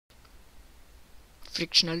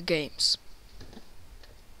Frictional Games.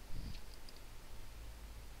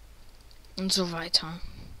 Und so weiter.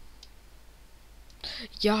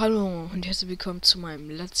 Ja, hallo und herzlich willkommen zu meinem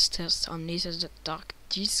Let's Test Amnesia The Dark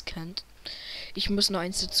Descent. Ich muss noch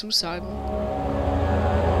eins dazu sagen.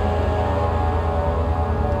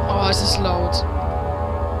 Oh, es ist laut.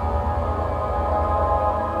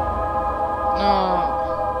 Oh.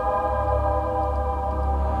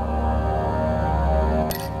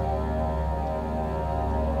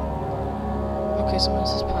 Okay, so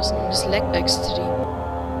muss es passen. Und es leckt extrem.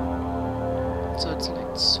 So, jetzt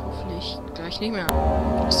leckt es hoffentlich gleich nicht mehr.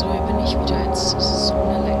 So, hier bin ich wieder. Jetzt ist es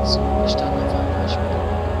ohne Leck. So, wir starten einfach ein neues Spiel.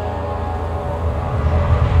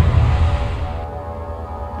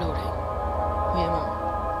 Loading. Wie immer.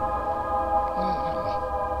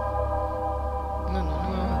 No,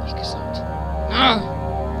 hab ich gesagt.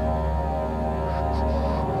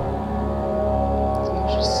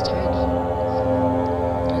 Komisches Teil.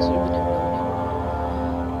 Also über dem Loading.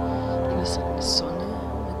 Dann ist eine Sonne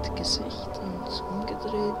mit Gesicht und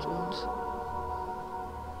umgedreht und...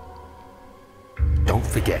 Don't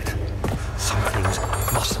forget, some things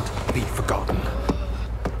mustn't be forgotten.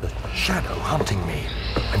 The shadow hunting me.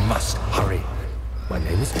 I must hurry. My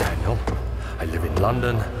name is Daniel. I live in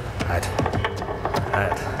London at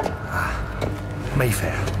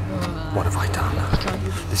Mayfair. What have I done?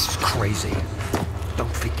 This is crazy.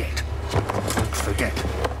 Don't forget. Don't forget.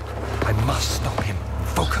 I must stop him.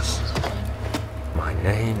 Focus. My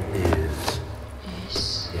name is...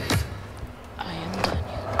 Yes. Yes. I am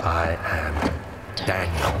Daniel. I am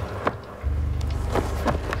Daniel.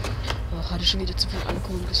 Oh, hatte schon wieder zu viel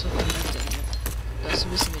Alkohol gesoffen. Das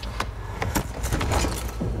wissen wir doch.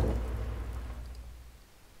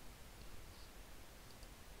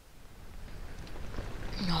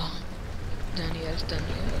 Oh, Daniel.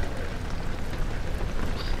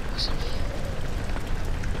 Wo sind wir?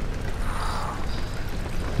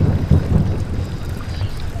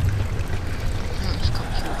 Ja, ich komm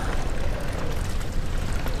nicht hoch.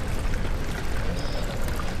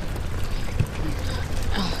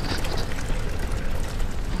 Oh Gott.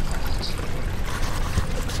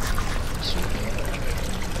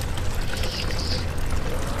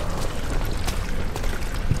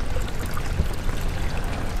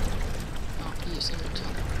 Hier ist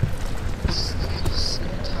Inventar. Das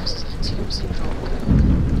Inventar ist das einzige, was ich brauche.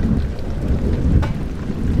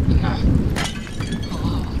 Na.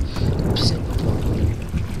 Oh, ein bisschen überbaut.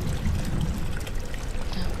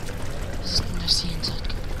 Ja. Was ist denn das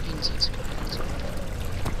Jenseits?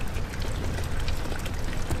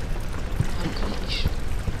 Warum kann ich nicht?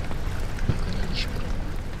 Warum kann ich nicht spielen?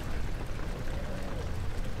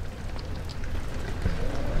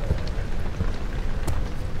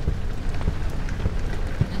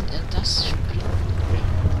 Nennt er das Spiel?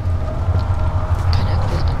 Keine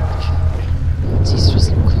Bildunbrüche. Siehst du das,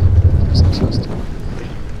 Luca? Du bist nicht lustig.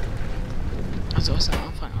 Also aus am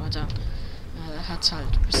Anfang, aber da hat es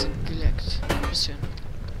halt ein bisschen geleckt. Ein bisschen.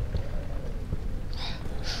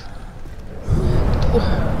 Oh,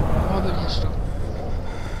 Mobbelherstellung.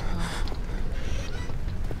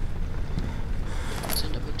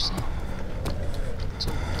 Sonderbüchse.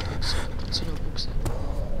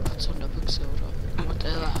 Sonderbüchse oder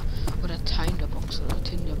whatever. Oder Tinderbox oder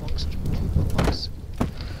Tinderbox oder Typerbox.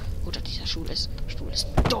 Oder dieser Stuhl ist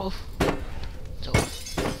doof. So.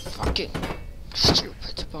 Fucking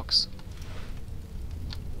stupid Box.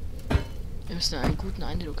 Wir müssen einen guten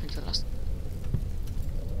Eindruck hinterlassen.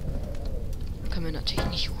 Können wir natürlich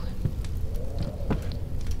nicht holen.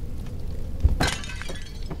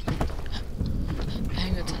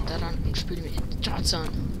 Hängen wir dann daran und spielen wir den Darts an.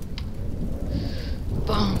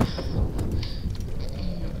 Bam.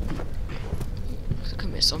 So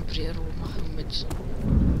können wir Sombrero machen mit...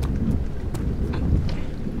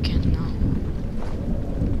 Genau.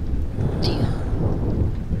 Dir.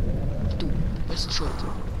 Du bist schuld.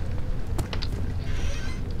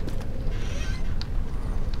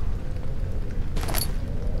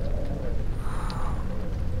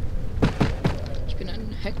 Ich bin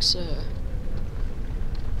eine Hexe.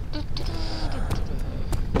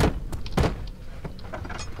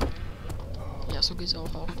 Ja, so geht's auch.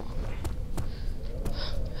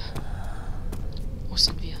 Wo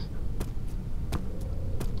sind wir?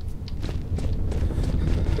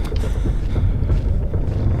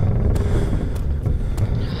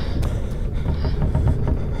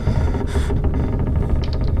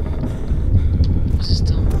 Was ist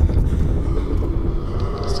da?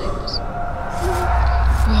 Ist da irgendwas?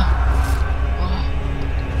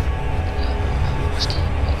 Steh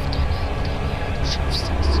auf, Daniel, du schaffst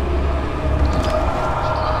das.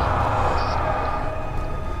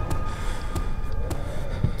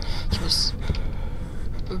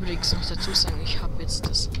 übrigens noch dazu sagen, ich habe jetzt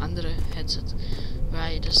das andere Headset,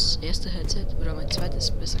 weil das erste Headset, oder mein zweites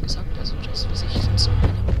besser gesagt, also das, was ich sonst noch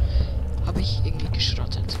nehme, habe ich irgendwie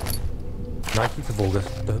geschrottet. 19th of August.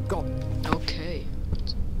 Oh God. Okay.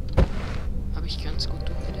 Habe ich ganz gut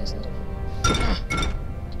durchgelesen.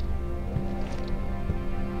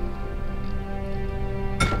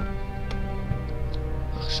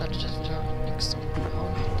 Ach, schade, dass wir da nichts drauf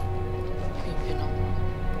hauen. Genau.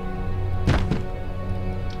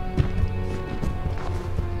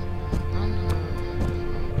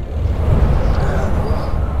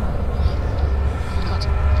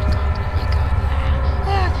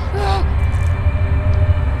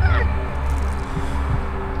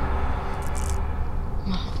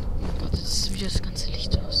 Das ganze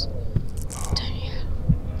Licht aus. Daniel,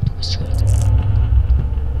 du bist schuld.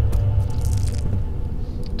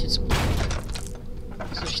 Jetzt soll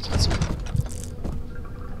ich dazu.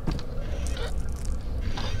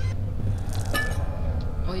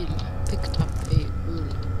 Oil. Picked up a Öl.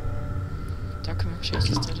 Da können wir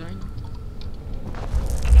wahrscheinlich da rein.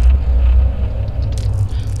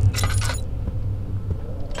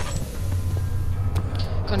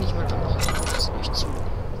 Kann ich mal da machen, das ist nicht zu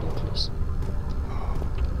dunkel ist.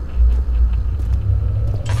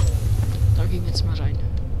 Gehen wir jetzt mal rein.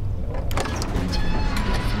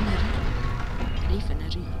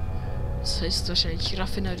 Raffinerie. Das heißt wahrscheinlich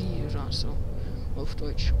Raffinerie oder so. Auf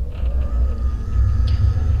Deutsch.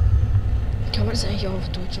 Kann man das eigentlich auch auf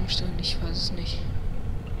Deutsch umstellen? Ich weiß es nicht.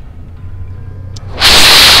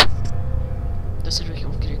 Das hat euch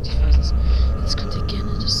aufgeregt, ich weiß es. Jetzt könnt ihr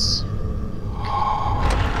gerne das...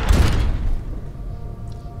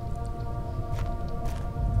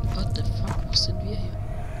 What the fuck? Wo sind wir hier?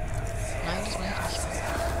 Nein, das war ich nicht.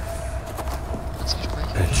 Hat's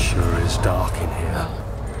gespeichert. It sure is dark in here.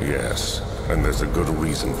 Yes, and there's a good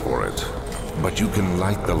reason for it. But you can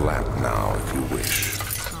light the lamp now if you wish.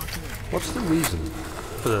 What's the reason?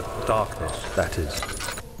 For the darkness, that is.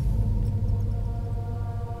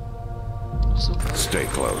 So. Stay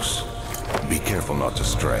close. Be careful not to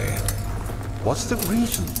stray. What's the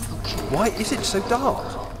reason? Okay. Why is it so dark?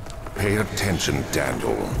 Pay attention,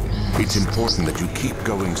 Daniel. It's important that you keep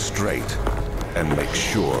going straight and make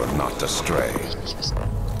sure not to stray. Nicht wissen.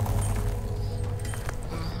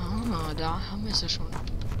 Aha, da haben wir es ja schon.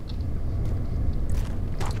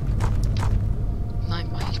 Nein,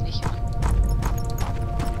 mach ich nicht.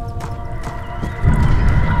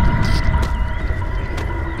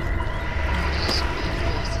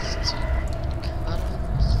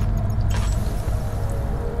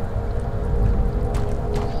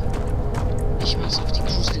 Ich mach's auf die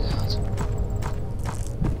gruselige Art.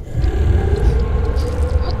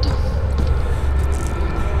 What the?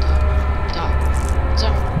 Da. So.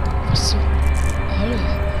 Was zur Hölle?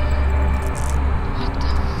 What the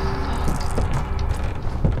fuck?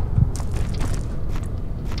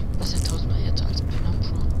 Das ist ja tausendmal härter als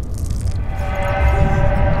Penumbra.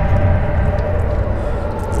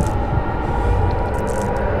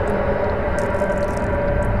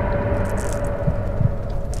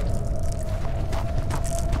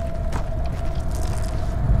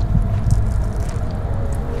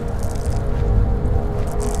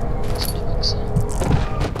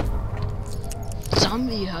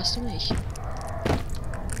 Zombie, hörst du mich? Oh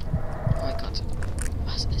mein Gott.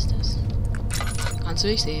 Was ist das? Kannst du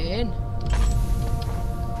mich sehen?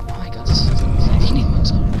 Oh mein Gott, das ist eigentlich nicht mal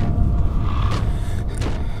so.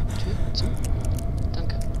 Tür zu.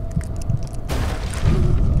 Danke.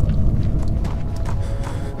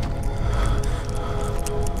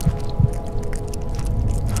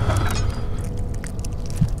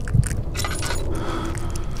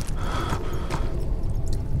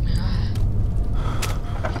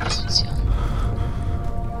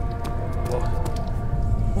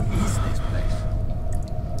 What is this place?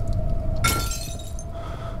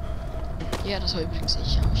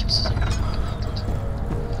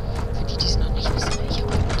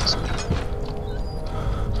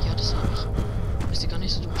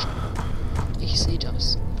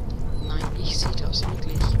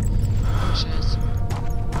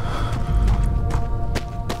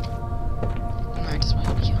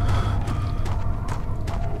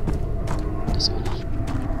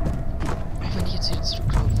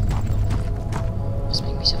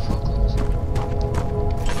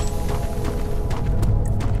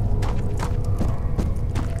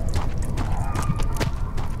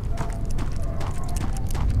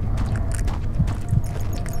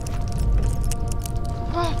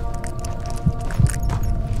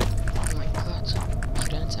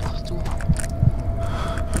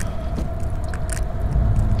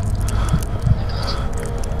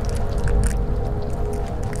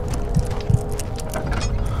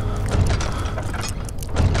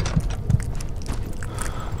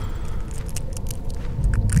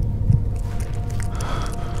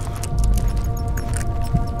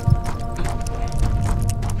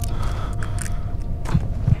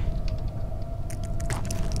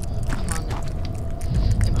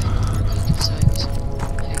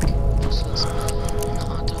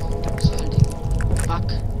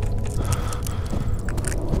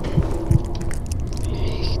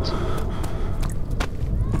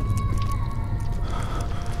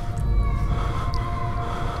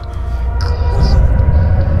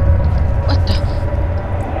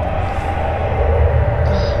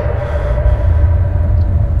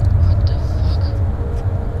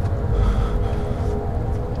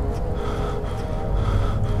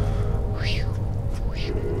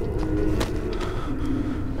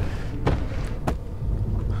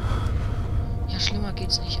 Schlimmer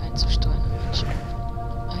geht's nicht einzusteuern, Menschen.